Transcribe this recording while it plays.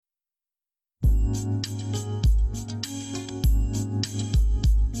People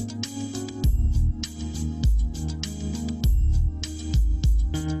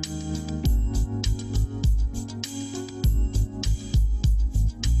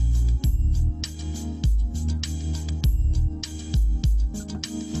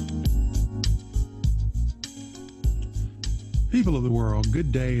of the world,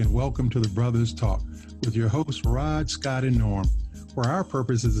 good day and welcome to the Brothers Talk with your hosts Rod, Scott, and Norm, where our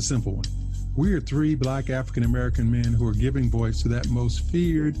purpose is a simple one. We are three Black African-American men who are giving voice to that most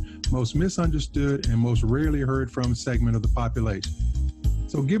feared, most misunderstood, and most rarely heard from segment of the population.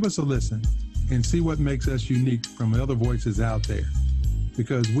 So give us a listen and see what makes us unique from the other voices out there,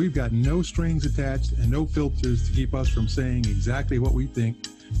 because we've got no strings attached and no filters to keep us from saying exactly what we think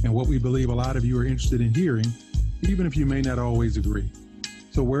and what we believe a lot of you are interested in hearing, even if you may not always agree.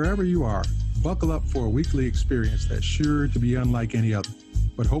 So wherever you are, buckle up for a weekly experience that's sure to be unlike any other,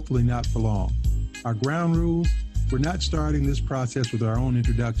 but hopefully not for long. Our ground rules: we're not starting this process with our own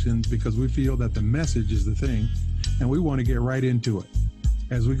introductions because we feel that the message is the thing, and we want to get right into it.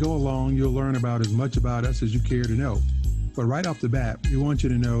 As we go along, you'll learn about as much about us as you care to know. But right off the bat, we want you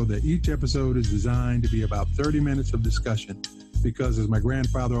to know that each episode is designed to be about 30 minutes of discussion because, as my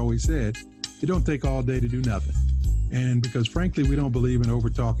grandfather always said, it don't take all day to do nothing. And because, frankly, we don't believe in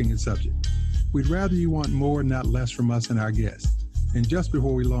over-talking a subject. We'd rather you want more, not less, from us and our guests. And just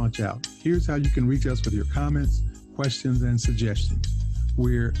before we launch out, here's how you can reach us with your comments, questions, and suggestions.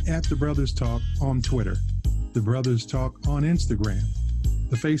 We're at The Brothers Talk on Twitter, The Brothers Talk on Instagram,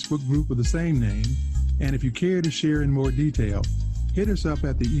 the Facebook group with the same name, and if you care to share in more detail, hit us up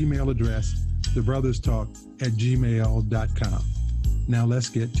at the email address, thebrotherstalk@gmail.com. Now let's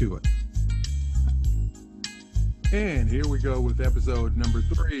get to it. And here we go with episode number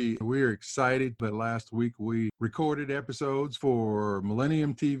 3. We're excited that last week we recorded episodes for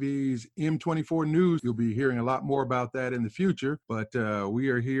Millennium TV's M24 News. You'll be hearing a lot more about that in the future, but we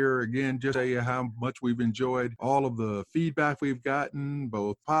are here again just to tell you how much we've enjoyed all of the feedback we've gotten,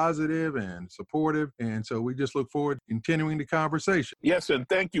 both positive and supportive. And so we just look forward to continuing the conversation. Yes, and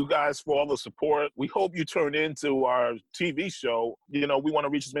thank you guys for all the support. We hope you turn into our TV show. You know, we want to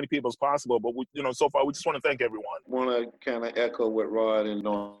reach as many people as possible, but so far we just want to thank everyone. I want to kind of echo what Rod and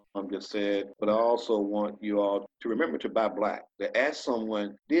Norm just said, but I also want you all to remember to buy black. To ask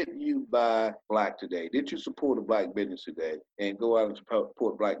someone, did you buy black today? Did you support a black business today? And go out and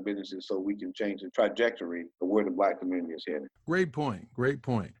support black businesses so we can change the trajectory of where the black community is headed. Great point. Great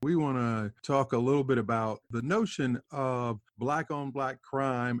point. We want to talk a little bit about the notion of black on black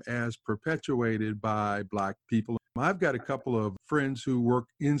crime as perpetuated by black people. I've got a couple of friends who work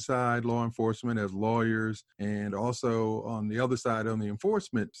inside law enforcement as lawyers and also on the other side, on the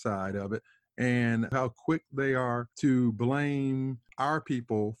enforcement side of it, and how quick they are to blame our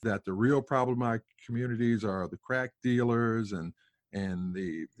people that the real problematic communities are the crack dealers and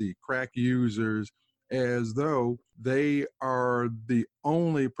the crack users, as though they are the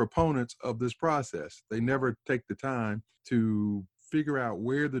only proponents of this process. They never take the time to figure out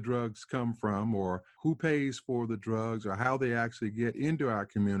where the drugs come from or who pays for the drugs or how they actually get into our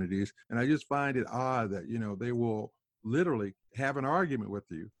communities. And I just find it odd that, they will literally have an argument with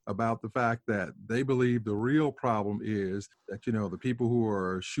you about the fact that they believe the real problem is that, the people who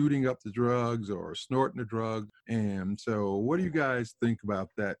are shooting up the drugs or snorting the drug. And so what do you guys think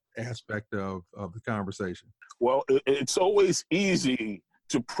about that aspect of the conversation? Well, it's always easy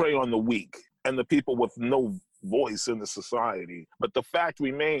to prey on the weak and the people with no voice in the society. But the fact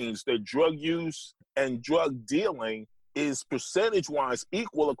remains that drug use and drug dealing is percentage-wise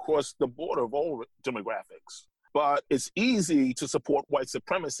equal across the board of all demographics. But it's easy to support white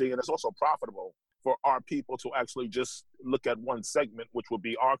supremacy, and it's also profitable for our people to actually just look at one segment, which would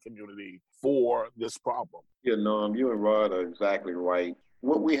be our community, for this problem. Yeah, Norm, you and Rod are exactly right.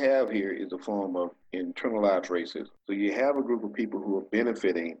 What we have here is a form of internalized racism. So you have a group of people who are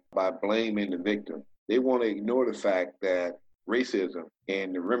benefiting by blaming the victim. They want to ignore the fact that racism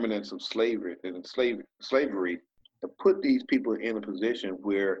and the remnants of slavery have put these people in a position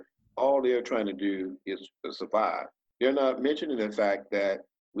where all they're trying to do is to survive. They're not mentioning the fact that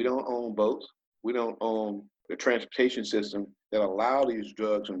we don't own boats. We don't own the transportation system that allow these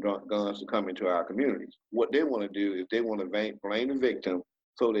drugs and guns to come into our communities. What they want to do is they want to blame the victim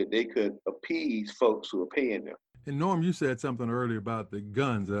so that they could appease folks who are paying them. And Norm, you said something earlier about the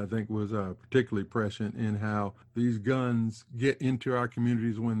guns that I think was particularly prescient in how these guns get into our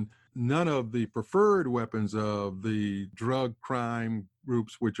communities when none of the preferred weapons of the drug crime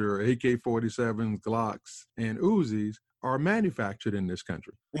groups, which are AK-47s, Glocks, and Uzis, are manufactured in this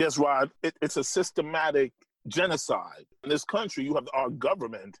country. Yes, Rod. It's a systematic genocide. In this country, you have our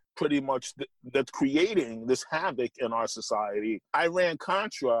government pretty much that's creating this havoc in our society.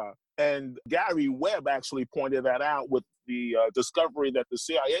 Iran-Contra, and Gary Webb actually pointed that out with the discovery that the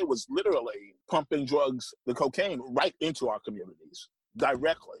CIA was literally pumping drugs, the cocaine, right into our communities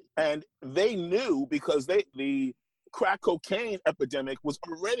directly. And they knew because the crack cocaine epidemic was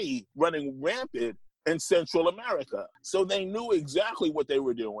already running rampant in Central America. So they knew exactly what they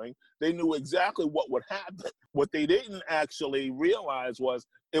were doing. They knew exactly what would happen. What they didn't actually realize was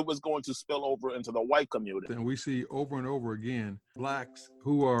it was going to spill over into the white community. And we see over and over again, blacks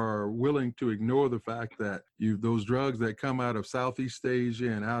who are willing to ignore the fact that those drugs that come out of Southeast Asia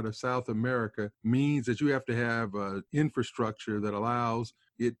and out of South America means that you have to have an infrastructure that allows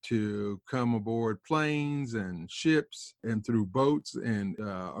it to come aboard planes and ships and through boats and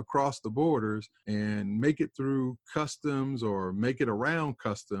across the borders and make it through customs or make it around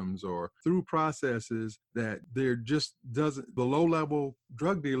customs or through processes that there just doesn't, the low-level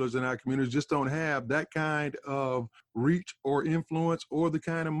drug dealers in our communities just don't have that kind of reach or influence or the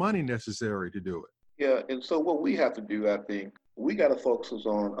kind of money necessary to do it. Yeah, and so what we have to do, I think, we got to focus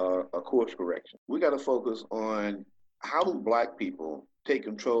on a course correction. We got to focus on how do Black people take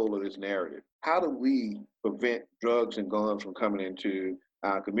control of this narrative? How do we prevent drugs and guns from coming into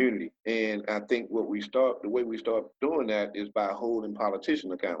our community? And I think the way we start doing that is by holding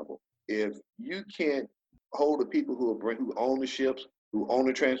politicians accountable. If you can't hold the people who own the ships, who own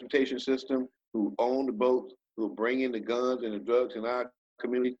the transportation system, who own the boats, who bring in the guns and the drugs in our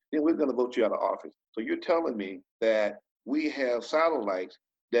community, then we're going to vote you out of office. So you're telling me that we have satellites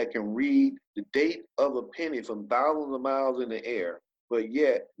that can read the date of a penny from thousands of miles in the air, but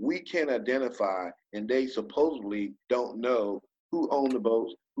yet we can't identify, and they supposedly don't know who own the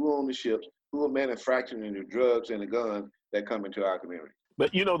boats, who own the ships, who are manufacturing the drugs and the guns that come into our community.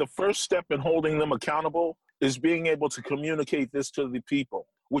 But the first step in holding them accountable is being able to communicate this to the people,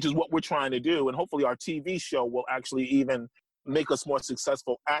 which is what we're trying to do. And hopefully our TV show will actually even make us more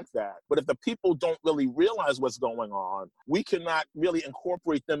successful at that. But if the people don't really realize what's going on, we cannot really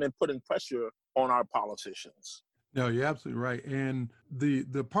incorporate them in putting pressure on our politicians. No, you're absolutely right. And the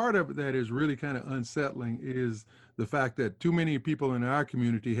part of it that is really kind of unsettling is the fact that too many people in our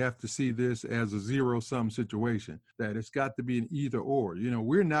community have to see this as a zero-sum situation, that it's got to be an either or.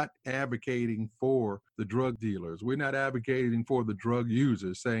 We're not advocating for the drug dealers. We're not advocating for the drug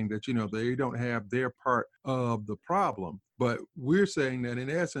users, saying that, they don't have their part of the problem. But we're saying that in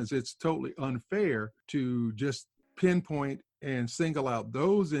essence, it's totally unfair to just pinpoint and single out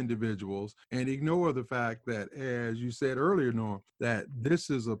those individuals and ignore the fact that, as you said earlier, Norm, that this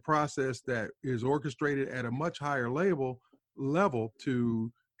is a process that is orchestrated at a much higher level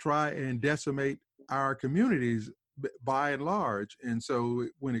to try and decimate our communities by and large. And so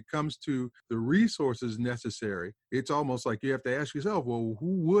when it comes to the resources necessary, it's almost like you have to ask yourself, well,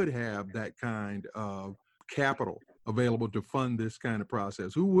 who would have that kind of capital available to fund this kind of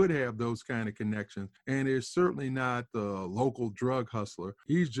process? Who would have those kind of connections? And it's certainly not the local drug hustler.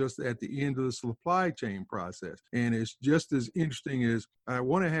 He's just at the end of the supply chain process. And it's just as interesting as I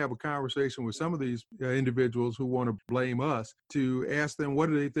want to have a conversation with some of these individuals who want to blame us to ask them, what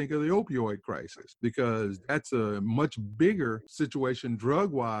do they think of the opioid crisis? Because that's a much bigger situation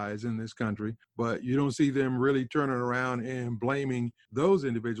drug-wise in this country, but you don't see them really turning around and blaming those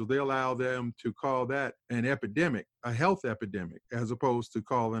individuals. They allow them to call that an epidemic, a health epidemic, as opposed to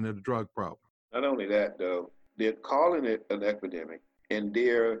calling it a drug problem. Not only that, though, they're calling it an epidemic, and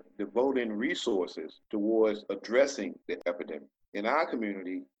they're devoting resources towards addressing the epidemic. In our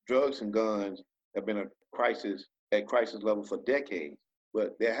community, drugs and guns have been at crisis level for decades,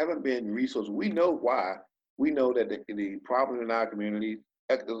 but there haven't been resources. We know why. We know that the problem in our community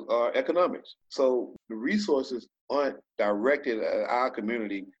are economics. So the resources aren't directed at our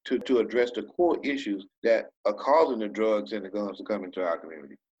community to address the core issues that are causing the drugs and the guns to come into our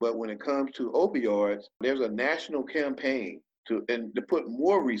community. But when it comes to opioids, there's a national campaign to put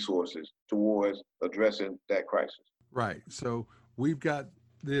more resources towards addressing that crisis. Right. So we've got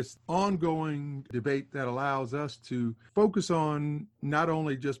this ongoing debate that allows us to focus on not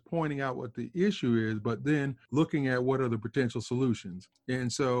only just pointing out what the issue is, but then looking at what are the potential solutions.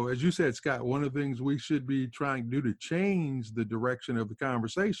 And so, as you said, Scott, one of the things we should be trying to do to change the direction of the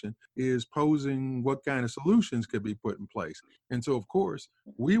conversation is posing what kind of solutions could be put in place. And so, of course,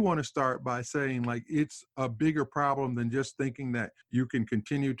 we want to start by saying, like, it's a bigger problem than just thinking that you can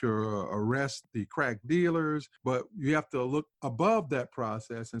continue to arrest the crack dealers, but you have to look above that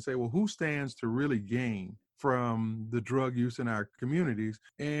process and say, well, who stands to really gain from the drug use in our communities?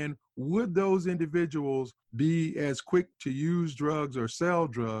 And would those individuals be as quick to use drugs or sell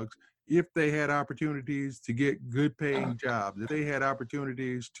drugs if they had opportunities to get good paying jobs, if they had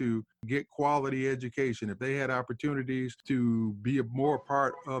opportunities to get quality education, if they had opportunities to be a more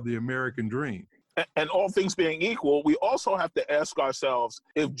part of the American dream. And all things being equal, we also have to ask ourselves,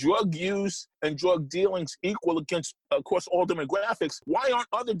 if drug use and drug dealings equal against, across all demographics, why aren't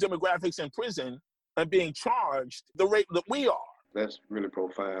other demographics in prison and being charged the rate that we are? That's really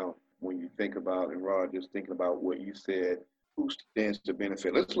profound when you think about, and Rod, just thinking about what you said, who stands to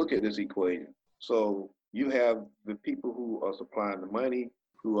benefit. Let's look at this equation. So you have the people who are supplying the money,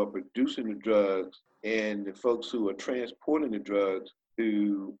 who are producing the drugs, and the folks who are transporting the drugs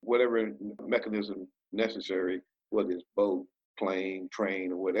to whatever mechanism necessary, whether it's boat, plane,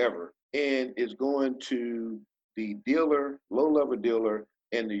 train, or whatever. And it's going to the dealer, low-level dealer,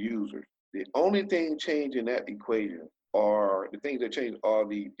 and the user. The only thing changing that equation are the things that change are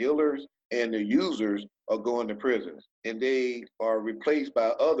the dealers and the users are going to prisons, and they are replaced by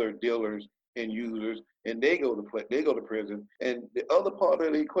other dealers and users, and they go to prison. And the other part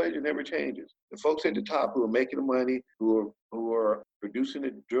of the equation never changes. The folks at the top who are making the money, who are producing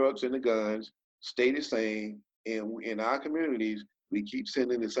the drugs and the guns, stay the same. And in our communities, we keep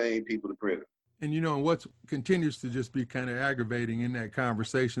sending the same people to prison. And, you know, what continues to just be kind of aggravating in that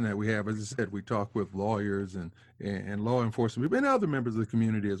conversation that we have, as I said, we talk with lawyers and law enforcement people and other members of the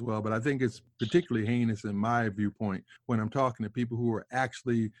community as well. But I think it's particularly heinous in my viewpoint when I'm talking to people who are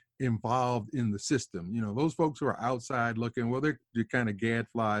actually involved in the system. You know, those folks who are outside looking, well, they're kind of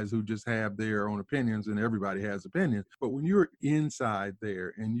gadflies who just have their own opinions, and everybody has opinions. But when you're inside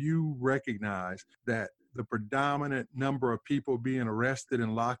there and you recognize that the predominant number of people being arrested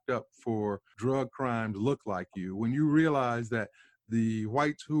and locked up for drug crimes look like you, when you realize that the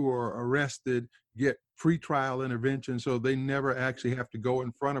whites who are arrested get pretrial intervention, so they never actually have to go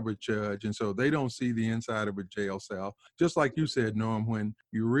in front of a judge, and so they don't see the inside of a jail cell. Just like you said, Norm, when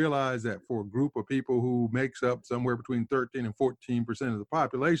you realize that for a group of people who makes up somewhere between 13 and 14% of the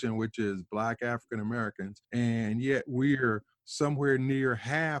population, which is Black African Americans, and yet we're somewhere near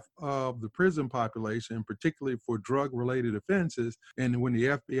half of the prison population, particularly for drug-related offenses. And when the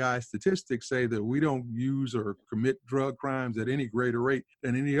FBI statistics say that we don't use or commit drug crimes at any greater rate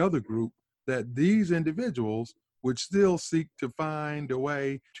than any other group, that these individuals would still seek to find a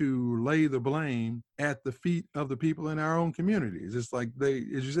way to lay the blame at the feet of the people in our own communities. It's like they,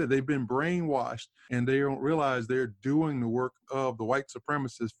 as you said, they've been brainwashed and they don't realize they're doing the work of the white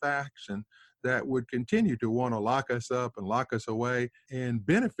supremacist faction that would continue to want to lock us up and lock us away and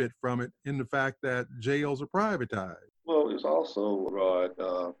benefit from it in the fact that jails are privatized. Well, it's also, Rod,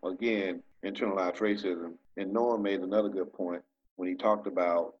 again, internalized racism. And Norm made another good point when he talked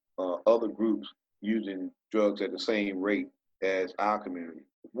about other groups using drugs at the same rate as our community.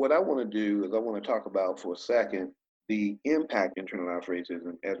 What I want to do is I want to talk about for a second the impact of internalized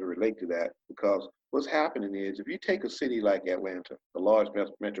racism as it relates to that, because what's happening is if you take a city like Atlanta, a large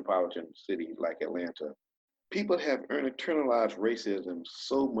metropolitan city like Atlanta, people have internalized racism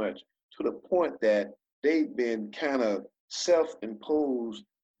so much to the point that they've been kind of self-imposed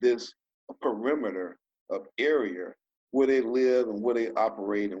this perimeter of area where they live and where they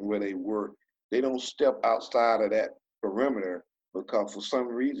operate and where they work. They don't step outside of that perimeter because for some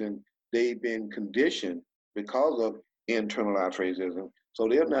reason they've been conditioned because of internalized racism. So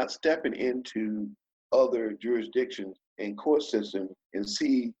they're not stepping into other jurisdictions and court systems and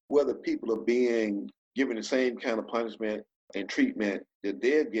see whether people are being given the same kind of punishment and treatment that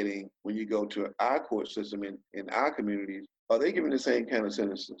they're getting when you go to our court system in our communities. Are they given the same kind of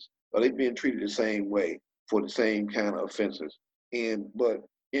sentences? Are they being treated the same way for the same kind of offenses? But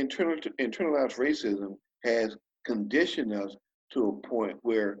internalized racism has conditioned us to a point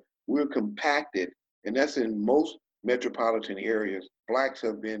where we're compacted, and that's in most metropolitan areas. Blacks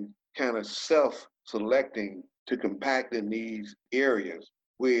have been kind of self-selecting to compact in these areas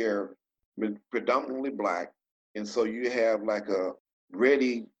where predominantly Black, and so you have like a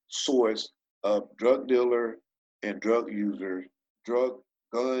ready source of drug dealer and drug users,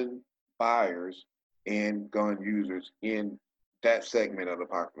 gun buyers and gun users in that segment of the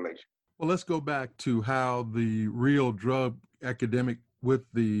population. Well, let's go back to how the real drug epidemic with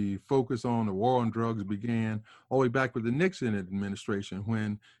the focus on the war on drugs began all the way back with the Nixon administration,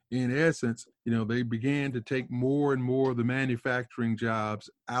 when in essence, you know, they began to take more and more of the manufacturing jobs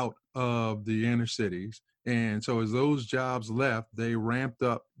out of the inner cities. And so as those jobs left, they ramped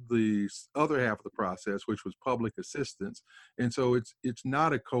up the other half of the process, which was public assistance. And so it's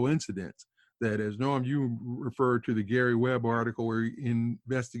not a coincidence that, as Norm, you referred to the Gary Webb article where he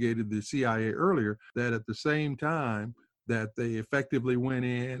investigated the CIA earlier, that at the same time that they effectively went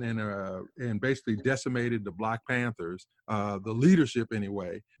in and basically decimated the Black Panthers, the leadership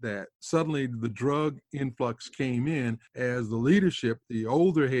anyway, that suddenly the drug influx came in as the leadership, the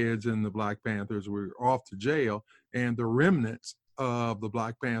older heads in the Black Panthers were off to jail, and the remnants of the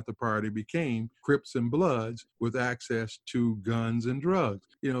Black Panther Party became Crips and Bloods with access to guns and drugs.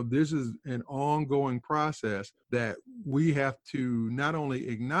 This is an ongoing process that we have to not only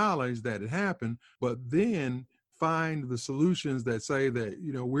acknowledge that it happened, but then find the solutions that say that,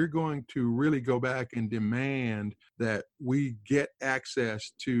 we're going to really go back and demand that we get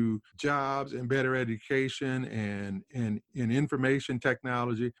access to jobs and better education and information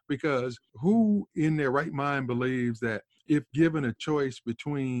technology, because who in their right mind believes that if given a choice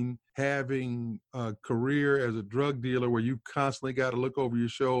between having a career as a drug dealer where you constantly got to look over your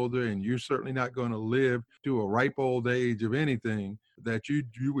shoulder and you're certainly not going to live to a ripe old age of anything, that you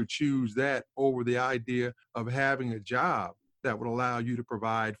would choose that over the idea of having a job that would allow you to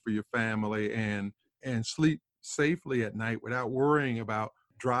provide for your family and sleep safely at night without worrying about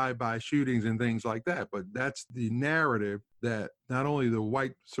drive-by shootings and things like that. But that's the narrative that not only the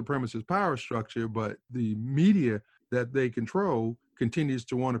white supremacist power structure, but the media that they control continues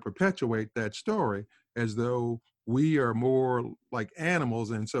to want to perpetuate that story as though we are more like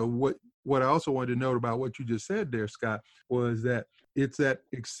animals. And so what I also wanted to note about what you just said there, Scott, was that it's that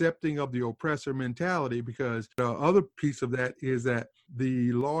accepting of the oppressor mentality, because the other piece of that is that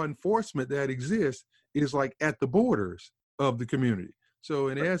the law enforcement that exists is like at the borders of the community. So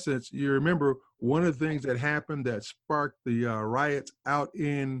in essence, you remember one of the things that happened that sparked the riots out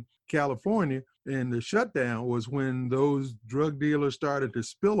in California and the shutdown was when those drug dealers started to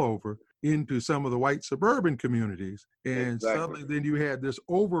spill over into some of the white suburban communities. And Exactly. suddenly then you had this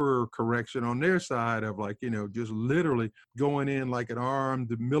overcorrection on their side of just literally going in like an armed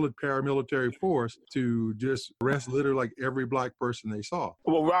paramilitary force to just arrest literally like every Black person they saw.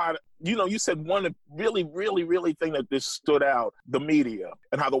 Well, Rod, you said one really, really, really thing that just stood out, the media,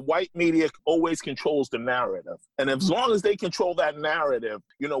 and how the white media always controls the narrative. And as long as they control that narrative,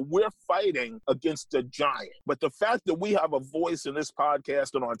 we're fighting against a giant. But the fact that we have a voice in this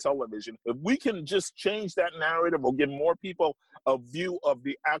podcast and on television, if we can just change that narrative or give more people a view of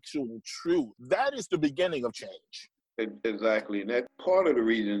the actual truth, that is the beginning of change. Exactly. And that's part of the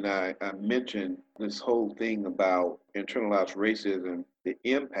reason I mentioned this whole thing about internalized racism, the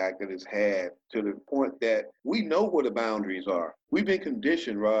impact that it's had, to the point that we know where the boundaries are. We've been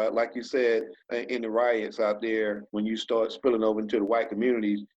conditioned, Rod, like you said, in the riots out there, when you start spilling over into the white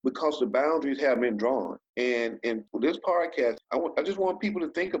communities, because the boundaries have been drawn. And for this podcast, I just want people to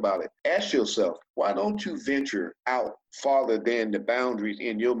think about it. Ask yourself, why don't you venture out farther than the boundaries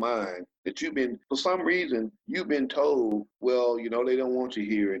in your mind that for some reason, you've been told, well, they don't want you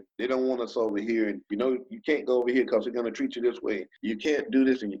here, and they don't want us over here, and you can't go over here because they're going to treat you this way. You can't do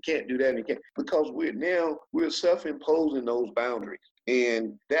this, and you can't do that, and you can't, because we're self-imposing those boundaries.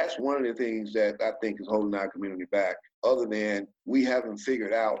 And that's one of the things that I think is holding our community back, other than we haven't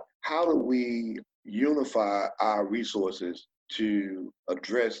figured out how do we unify our resources to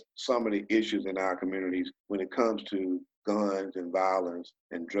address some of the issues in our communities when it comes to guns and violence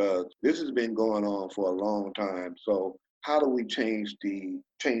and drugs. This has been going on for a long time. So how do we change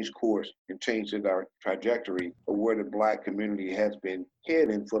course and change our trajectory of where the Black community has been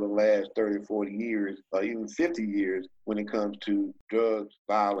heading for the last 30, 40 years, or even 50 years when it comes to drugs,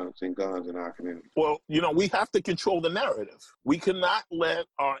 violence, and guns in our community? Well, we have to control the narrative. We cannot let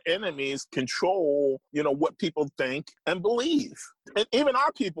our enemies control, what people think and believe. And even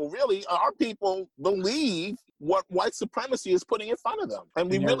our people believe what white supremacy is putting in front of them. And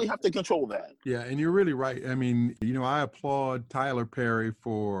we really have to control that. Yeah, and you're really right. I mean, I applaud Tyler Perry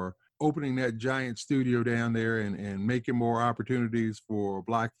for opening that giant studio down there and making more opportunities for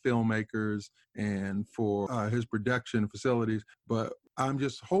Black filmmakers and for his production facilities. But I'm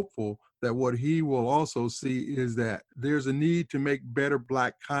just hopeful that what he will also see is that there's a need to make better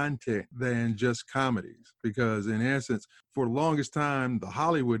Black content than just comedies. Because in essence, for the longest time, the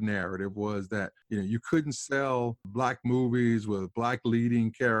Hollywood narrative was that, you couldn't sell Black movies with Black leading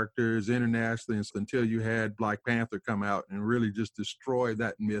characters internationally until you had Black Panther come out and really just destroy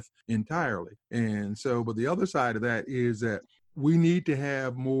that myth entirely. And so, but the other side of that is that we need to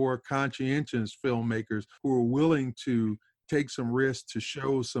have more conscientious filmmakers who are willing to take some risks to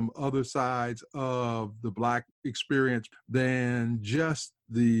show some other sides of the Black experience than just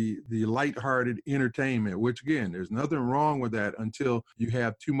the lighthearted entertainment, which again, there's nothing wrong with that until you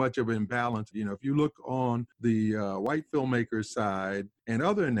have too much of an imbalance. You know, if you look on the white filmmakers side and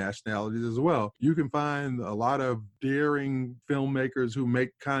other nationalities as well, you can find a lot of daring filmmakers who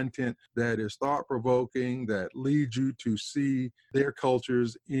make content that is thought-provoking, that leads you to see their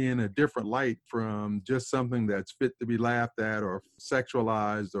cultures in a different light from just something that's fit to be laughed at or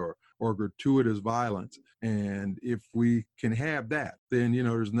sexualized or gratuitous violence. And if we can have that, then, you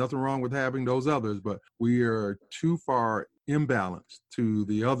know, there's nothing wrong with having those others, but we are too far imbalanced to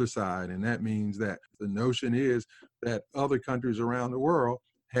the other side. And that means that the notion is that other countries around the world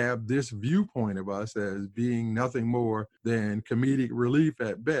have this viewpoint of us as being nothing more than comedic relief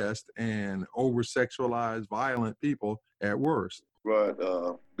at best and over-sexualized, violent people at worst. Right,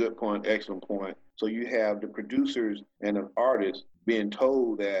 good point, excellent point. So you have the producers and the artists being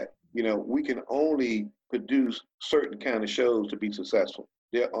told that, you know, we can only produce certain kind of shows to be successful.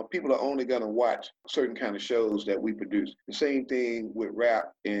 There are people are only going to watch certain kind of shows that we produce. The same thing with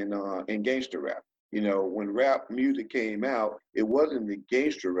rap and gangster rap. You know, when rap music came out, it wasn't the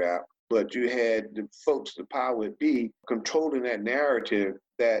gangster rap, but you had the folks, the power be, controlling that narrative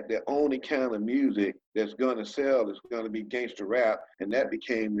that the only kind of music that's going to sell is going to be gangster rap, and that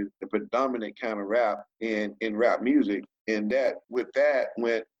became the predominant kind of rap in rap music. And that with that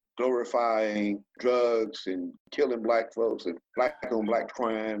went glorifying drugs and killing black folks and black on black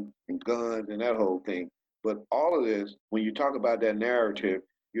crime and guns and that whole thing. But all of this, when you talk about that narrative,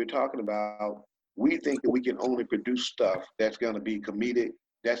 you're talking about we think that we can only produce stuff that's going to be comedic.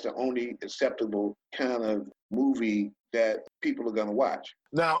 That's the only acceptable kind of movie that people are going to watch.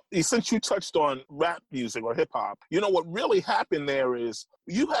 Now, since you touched on rap music or hip hop, you know, what really happened there is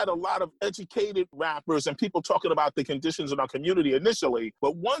you had a lot of educated rappers and people talking about the conditions in our community initially.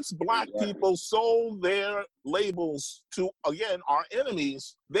 But once black people sold their labels to, again, our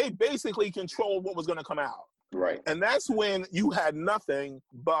enemies, they basically controlled what was going to come out. Right. And that's when you had nothing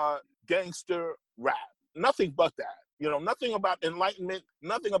but gangster rap, nothing but that. You know, nothing about enlightenment,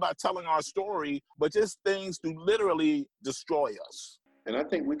 nothing about telling our story, but just things to literally destroy us. And I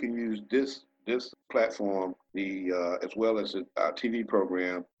think we can use this platform, as well as our TV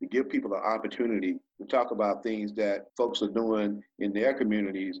program, to give people the opportunity to talk about things that folks are doing in their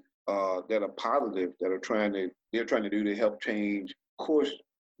communities that are positive, that they're trying to do to help change course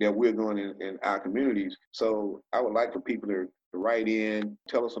that we're going in our communities. So I would like for people to write in,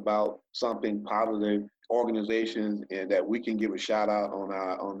 tell us about something positive, organizations, and that we can give a shout out on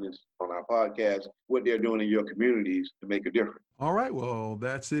our podcast, what they're doing in your communities to make a difference. All right, well,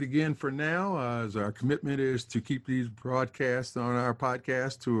 that's it again for now. As our commitment is to keep these broadcasts on our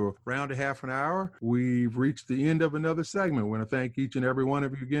podcast to around a half an hour, we've reached the end of another segment. We want to thank each and every one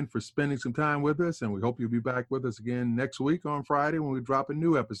of you again for spending some time with us, and we hope you'll be back with us again next week on Friday when we drop a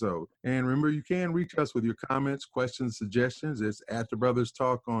new episode. And remember, you can reach us with your comments, questions, suggestions. It's at The Brothers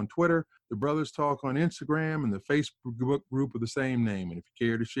Talk on Twitter, The Brothers Talk on Instagram, and the Facebook group of the same name. And if you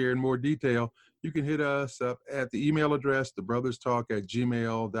care to share in more detail, you can hit us up at the email address,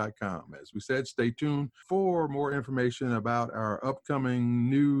 thebrotherstalk@gmail.com. As we said, stay tuned for more information about our upcoming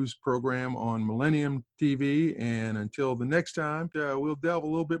news program on Millennium TV. And until the next time, we'll delve a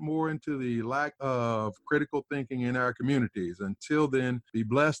little bit more into the lack of critical thinking in our communities. Until then, be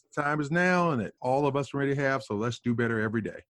blessed. Time is now, and that all of us already have, so let's do better every day.